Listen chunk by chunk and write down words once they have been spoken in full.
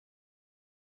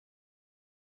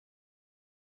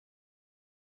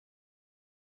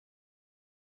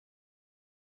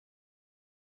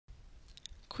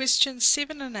Questions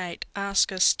 7 and 8 ask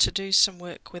us to do some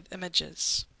work with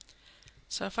images.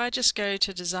 So if I just go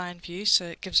to Design View, so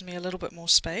it gives me a little bit more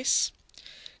space.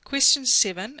 Question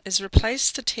 7 is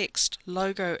replace the text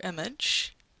logo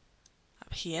image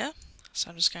up here. So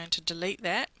I'm just going to delete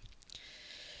that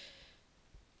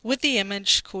with the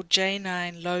image called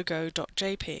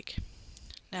j9logo.jpg.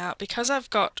 Now, because I've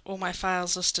got all my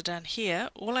files listed down here,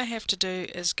 all I have to do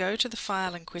is go to the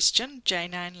file in question,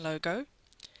 j9logo,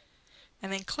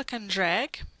 and then click and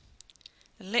drag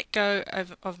and let go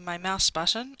of my mouse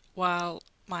button while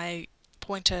my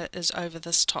pointer is over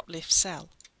this top left cell.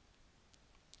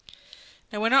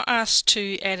 Now, we're not asked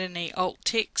to add any alt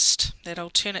text, that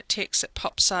alternate text that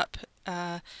pops up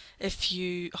if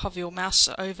you hover your mouse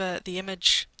over the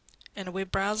image in a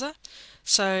web browser.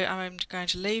 So I'm going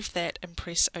to leave that and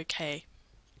press OK.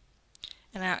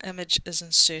 And our image is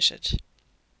inserted.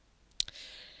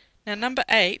 Now number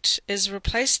 8 is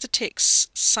replace the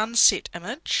text sunset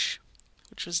image,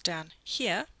 which was down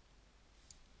here,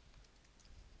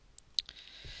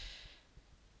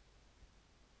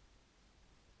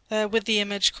 with the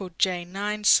image called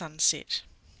J9 sunset.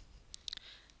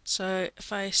 So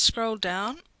if I scroll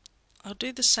down, I'll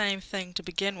do the same thing to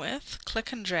begin with,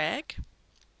 click and drag,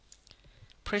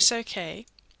 press OK,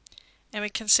 and we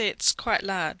can see it's quite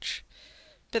large.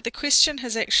 But the question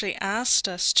has actually asked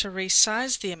us to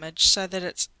resize the image so that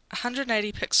it's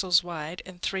 180 pixels wide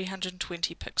and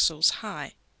 320 pixels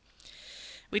high.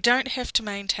 We don't have to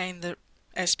maintain the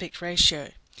aspect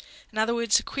ratio. In other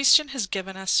words, the question has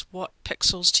given us what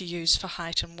pixels to use for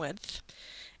height and width,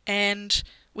 and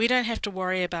we don't have to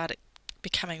worry about it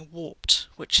becoming warped,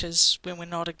 which is when we're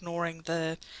not ignoring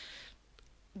the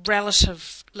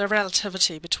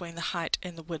relativity between the height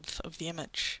and the width of the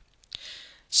image.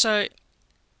 So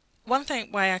one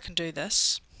way I can do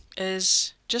this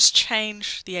is just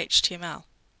change the HTML.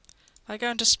 If I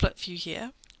go into split view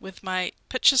here, with my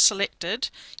picture selected,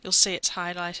 you'll see it's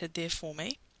highlighted there for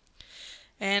me.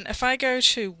 And if I go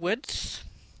to width,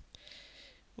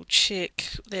 we'll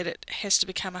check that it has to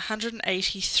become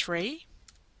 183.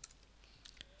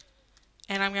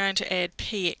 And I'm going to add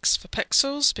px for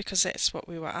pixels because that's what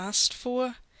we were asked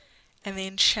for. And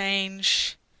then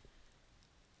change,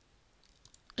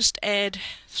 just add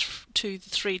to the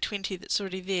 320 that's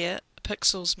already there, a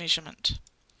pixels measurement.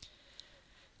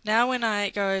 Now when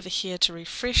I go over here to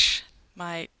refresh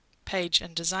my page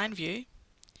in Design View,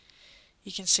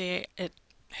 you can see it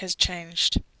has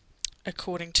changed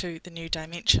according to the new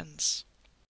dimensions.